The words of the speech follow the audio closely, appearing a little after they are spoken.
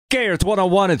Okay, it's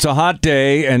 101. It's a hot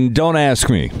day, and don't ask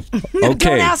me. Okay.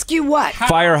 Don't ask you what?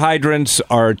 Fire hydrants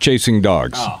are chasing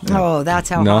dogs. Oh, that's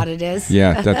how hot it is?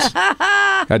 Yeah, that's...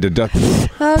 had to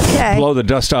Okay. blow the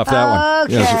dust off that one.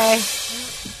 Okay.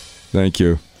 Yes. Thank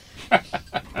you.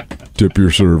 Tip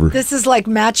your server. This is like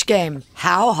match game.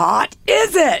 How hot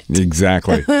is it?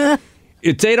 Exactly.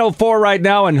 It's 8:04 right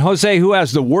now, and Jose, who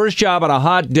has the worst job on a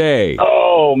hot day?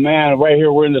 Oh, man, right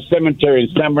here we're in the cemetery in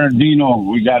San Bernardino.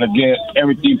 We got to get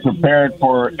everything prepared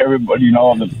for everybody,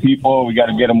 the people. We got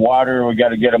to get them water. We got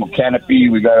to get them a canopy.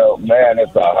 Man,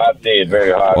 it's a hot day. It's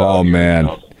very hot. Oh, man.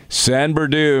 San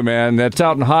Bernardino, man. That's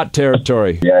out in hot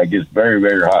territory. Yeah, it gets very,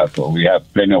 very hot. So we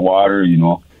have plenty of water,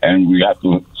 and we have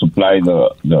to supply the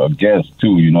guests,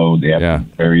 too. They have to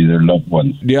bury their loved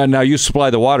ones. Yeah, now you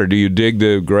supply the water. Do you dig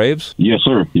the graves? Yes,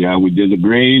 sir. Yeah, we did the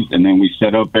graves, and then we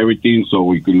set up everything so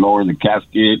we could lower the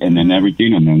casket and then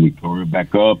everything, and then we cover it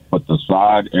back up, put the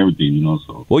sod, everything,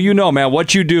 so. Well, man,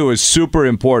 what you do is super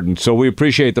important, so we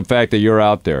appreciate the fact that you're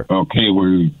out there. Okay,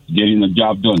 we're getting the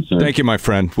job done, sir. Thank you, my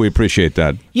friend. We appreciate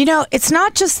that. It's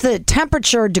not just the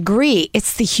temperature degree,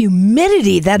 it's the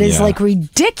humidity that is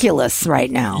ridiculous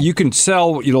right now. You can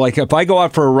sell, like if I go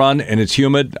out for a run and it's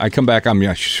humid, I come back, I'm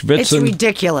schwitzing. It's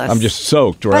ridiculous. I'm just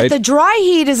soaked, right? But the dry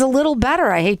heat is a little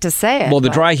better. I hate to say it. Well, the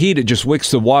dry heat, it just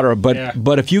wicks the water.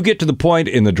 But if you get to the point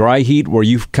in the dry heat where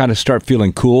you kind of start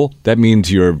feeling cool, that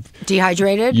means you're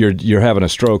dehydrated. You're having a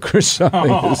stroke or something.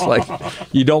 It's like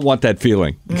you don't want that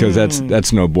feeling because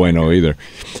that's no bueno either.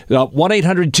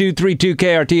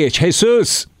 1-800-232-KRTH.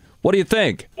 Jesus, what do you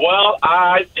think? Well,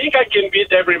 I think I can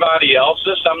beat everybody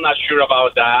else's. I'm not sure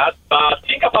about that. But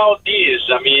think about this.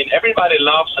 Everybody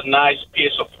loves a nice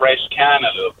piece of fresh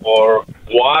cantaloupe or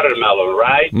watermelon,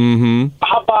 right? Mm-hmm.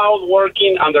 How about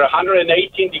working under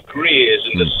 118 degrees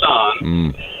in the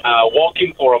sun,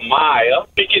 walking for a mile,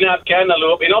 picking up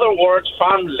cantaloupe? In other words,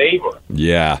 farm labor.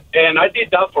 Yeah. And I did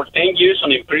that for 10 years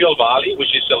on Imperial Valley,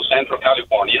 which is in Central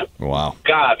California. Wow.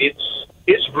 God,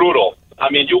 it's brutal.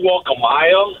 You walk a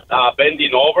mile,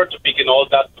 bending over to picking all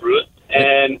that fruit,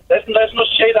 and there's no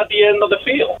shade at the end of the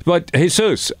field. But,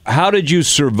 Jesus, how did you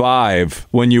survive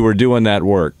when you were doing that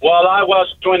work? Well, I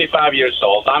was 25 years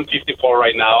old. I'm 54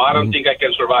 right now. I don't think I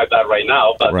can survive that right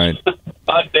now. But right.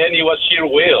 Back then, it was sheer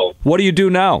will. What do you do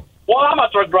now? Well, I'm a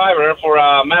truck driver for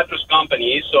a mattress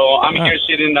company, so I'm here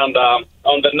sitting on the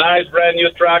nice brand new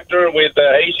tractor with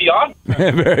the AC on.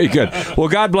 Very good. Well,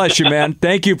 God bless you, man.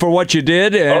 Thank you for what you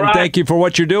did, and thank you for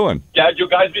what you're doing. Yeah, you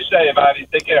guys be safe, buddy.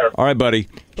 Take care. All right, buddy.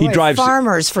 He Boy, drives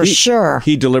farmers for sure.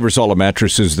 He delivers all the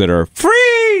mattresses that are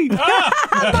free.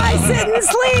 I sit and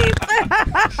sleep.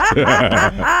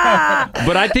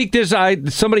 But I think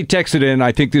somebody texted in.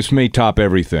 I think this may top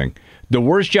everything. The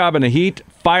worst job in the heat,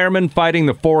 firemen fighting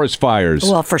the forest fires.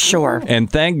 Well, for sure. And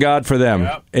thank God for them.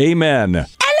 Yep. Amen.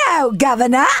 Hello,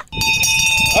 Governor.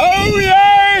 Oh,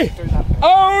 yay!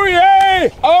 Oh,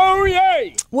 yay! Oh,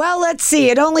 yay! Well, let's see.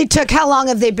 It only took, how long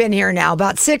have they been here now?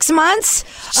 About 6 months?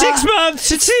 6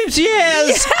 months, it seems,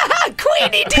 yes.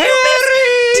 Queenie,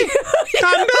 Harry!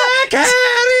 Come back, Harry!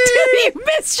 Do you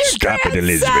miss your Stop grandson? it,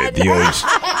 Elizabeth. Yes.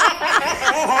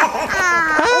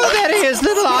 Oh, that is.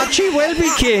 Little Archie will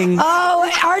be king. Oh,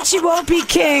 Archie won't be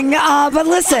king. But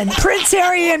listen, Prince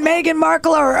Harry and Meghan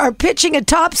Markle are pitching a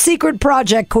top secret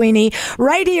project, Queenie,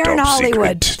 right here in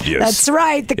Hollywood. Secret, yes. That's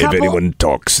right. The couple, if anyone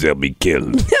talks, they'll be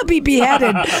killed. They'll be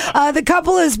beheaded. The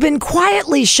couple has been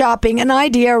quietly shopping an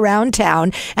idea around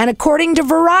town, and according to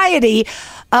Variety,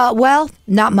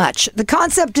 not much. The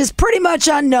concept is pretty much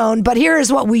unknown, but here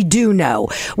is what we do know.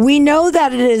 We know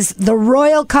that it is the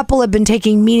royal couple have been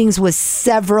taking meetings with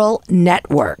several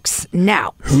networks.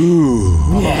 Now,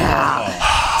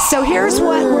 so here's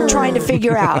what we're trying to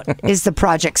figure out. Is the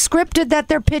project scripted that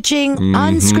they're pitching?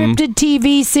 Unscripted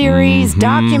TV series,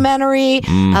 documentary,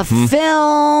 a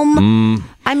film?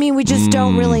 We just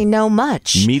don't really know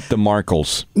much. Meet the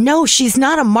Markles. No, she's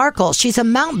not a Markle. She's a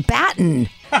Mountbatten.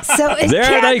 So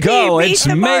there they go. It's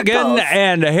Meghan Markles.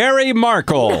 and Harry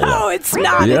Markle. No, it's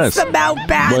not. Yes. It's the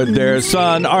Mountbatten. With their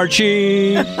son,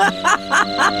 Archie.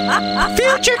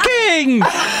 Future king.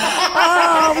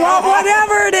 Well,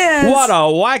 whatever it is. What a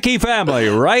wacky family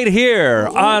right here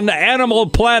on Animal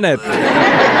Planet.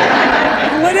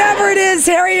 Whatever it is,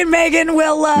 Harry Harry and Meghan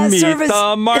will serve as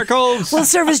the Markles. will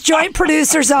serve as joint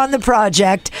producers on the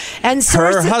project, and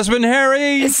Her husband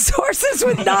Harry. sources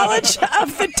with knowledge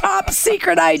of the top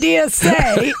secret idea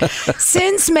say,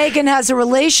 since Meghan has a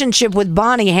relationship with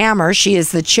Bonnie Hammer, she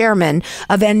is the chairman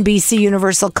of NBC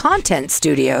Universal Content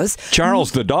Studios.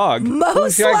 Charles the dog.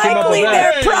 Most Who came up with likely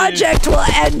that? their project will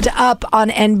end up on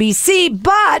NBC,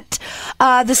 but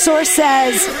the source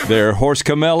says Their horse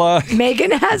Camilla.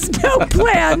 Meghan has no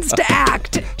plans to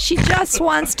act. She just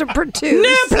wants to produce.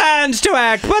 No plans to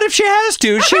act, but if she has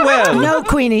to, she will. No,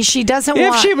 Queenie, she doesn't If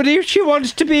want. she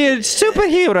wants to be a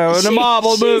superhero in a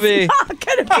Marvel movie. She's not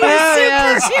going to be a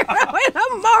yes. superhero in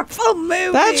a Marvel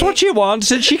movie. That's what she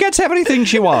wants, and she gets everything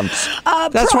she wants.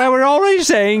 That's why we're always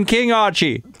saying King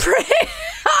Archie.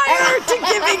 Prior to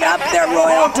giving up their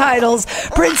royal titles,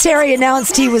 Prince Harry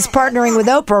announced he was partnering with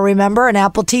Oprah, remember, on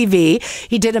Apple TV.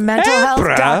 He did a mental health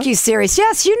Oprah? docuseries.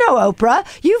 Yes, you know Oprah.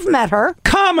 You've met her.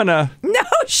 Commoner. No,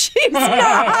 she's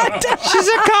not. She's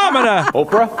a commoner.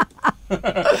 Oprah?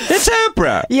 It's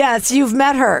Oprah. Yes, you've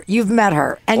met her. You've met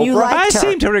her. And you Oprah? I liked her.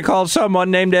 seem to recall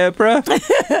someone named Oprah.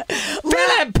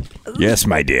 Philip! Yes,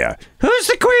 my dear. Who's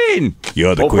the queen?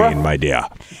 You're the Oprah? queen, my dear.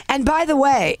 And by the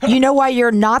way, you know why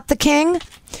you're not the king?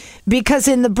 Because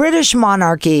in the British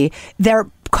monarchy, they're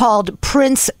called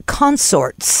prince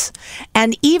consorts.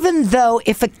 And even though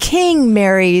if a king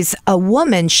marries a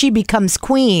woman, she becomes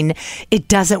queen, it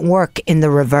doesn't work in the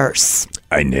reverse.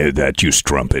 I know that, you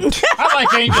strumpet. I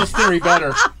like Angel's theory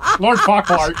better. Lord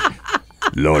Farquhar.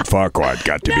 Lord Farquhar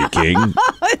got to be king.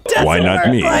 It doesn't Why not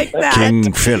work me? like that.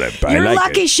 King Philip. I You're like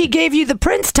lucky it. she gave you the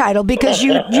prince title because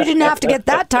you didn't have to get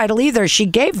that title either. She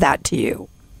gave that to you.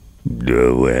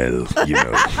 Well, you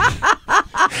know.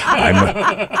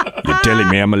 You're telling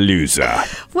me I'm a loser.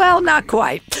 Well, not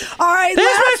quite. All right.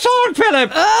 There's my sword, Philip.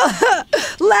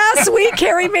 Last week,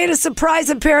 Harry made a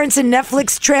surprise appearance in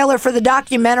Netflix trailer for the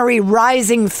documentary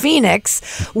Rising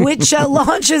Phoenix, which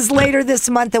launches later this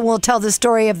month and will tell the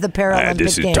story of the Paralympic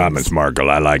This is Games. Thomas Markle.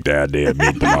 I like the idea of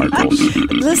Meet the Markles.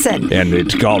 Listen, And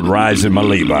it's called Rising My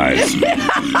Levi's.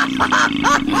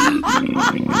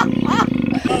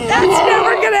 that's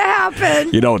never going to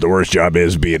happen. You know what the worst job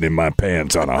is? Being in my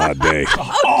pants on a hot day.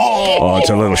 Oh, it's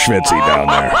a little schwitzy down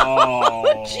there.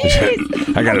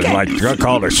 I got to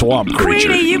call it a swamp creature.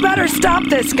 Queenie, you better stop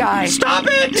this guy. Stop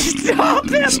it! Stop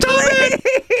him,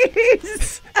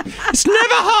 please. It's never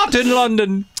hot in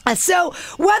London. So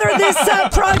whether this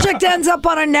project ends up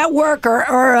on a network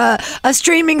or a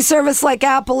streaming service like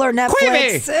Apple or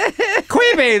Netflix.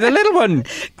 Quibi, the little one.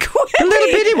 Quibi. The little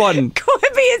bitty one.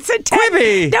 Quibi, it's a 10.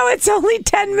 Quibi. No, it's only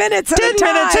 10 minutes at 10 a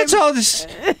time. minutes, that's all this.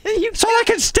 That's all I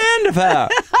can stand of her.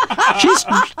 She's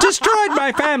destroyed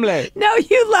my family. No,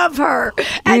 you love her.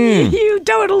 And you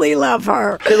totally love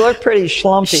her. She looked pretty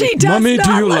schlumpy. She does Mommy, not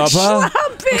do you look love her?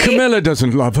 schlumpy. Camilla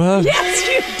doesn't love her. Yes,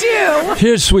 you do.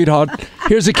 Here's, sweetheart.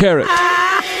 Here's a carrot.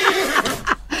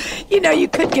 You know, you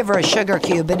could give her a sugar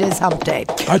cube. It is hump day.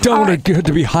 I don't want her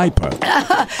to be hyper.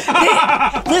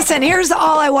 Listen, here's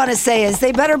all I want to say is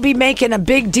they better be making a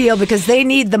big deal because they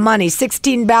need the money.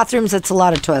 16 bathrooms, that's a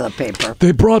lot of toilet paper.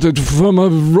 They brought it from a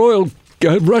royal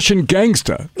Russian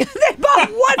gangster. They bought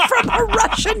what from a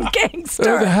Russian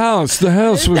gangster? The house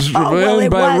was Oh, well, owned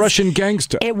it by a was. Russian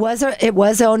gangster. It was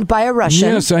owned by a Russian.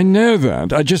 Yes, I know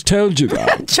that. I just told you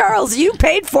that. Charles, you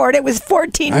paid for it. It was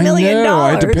 $14 I million. know.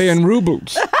 I had to pay in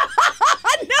rubles.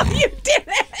 No, you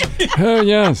didn't. Oh,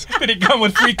 yes. Did he come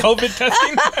with free COVID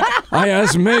testing? I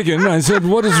asked Meghan, I said,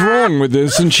 what is wrong with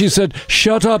this? And she said,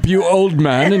 shut up, you old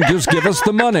man, and just give us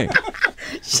the money.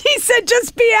 She said,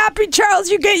 just be happy, Charles.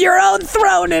 You get your own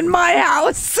throne in my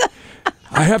house.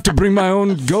 I have to bring my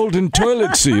own golden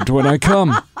toilet seat when I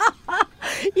come.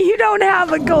 You don't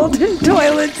have a golden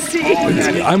toilet seat.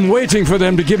 I'm waiting for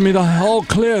them to give me the all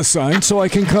clear sign so I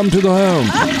can come to the home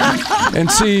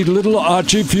and see little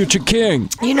Archie, future king.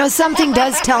 You know, something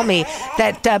does tell me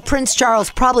that Prince Charles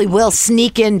probably will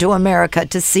sneak into America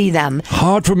to see them.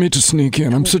 Hard for me to sneak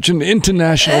in. I'm such an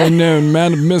internationally known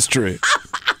man of mystery.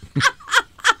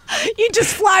 You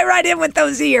just fly right in with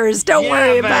those ears. Don't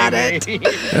worry about it.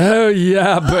 Oh,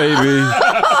 yeah, baby.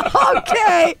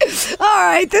 Okay. All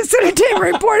right. This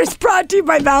entertainment report is brought to you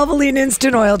by Valvoline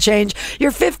Instant Oil Change.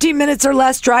 Your 15 minutes or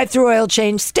less drive-through oil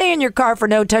change. Stay in your car for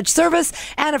no-touch service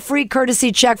and a free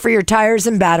courtesy check for your tires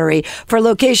and battery. For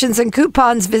locations and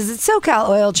coupons, visit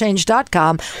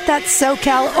SoCalOilChange.com. That's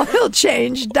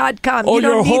SoCalOilChange.com. Oh, You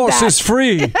don't your need horse that. is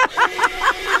free.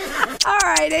 All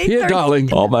right. 8:30. Here, darling.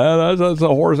 Oh, man, that's a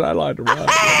horse I like to ride.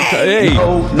 Hey.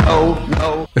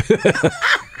 No.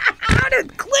 How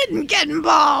did Clinton get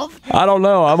involved? I don't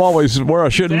know. I'm always where I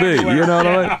shouldn't be. You know what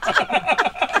I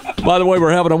mean? By the way,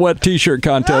 we're having a wet T-shirt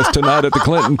contest tonight at the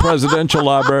Clinton Presidential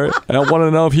Library. And I want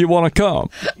to know if you want to come.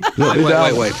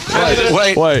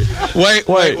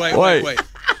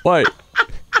 Wait.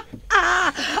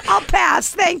 I'll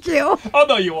pass. Thank you. Oh,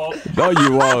 no, you won't. No,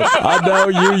 you won't. I know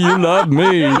you. You love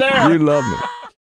me. You love me.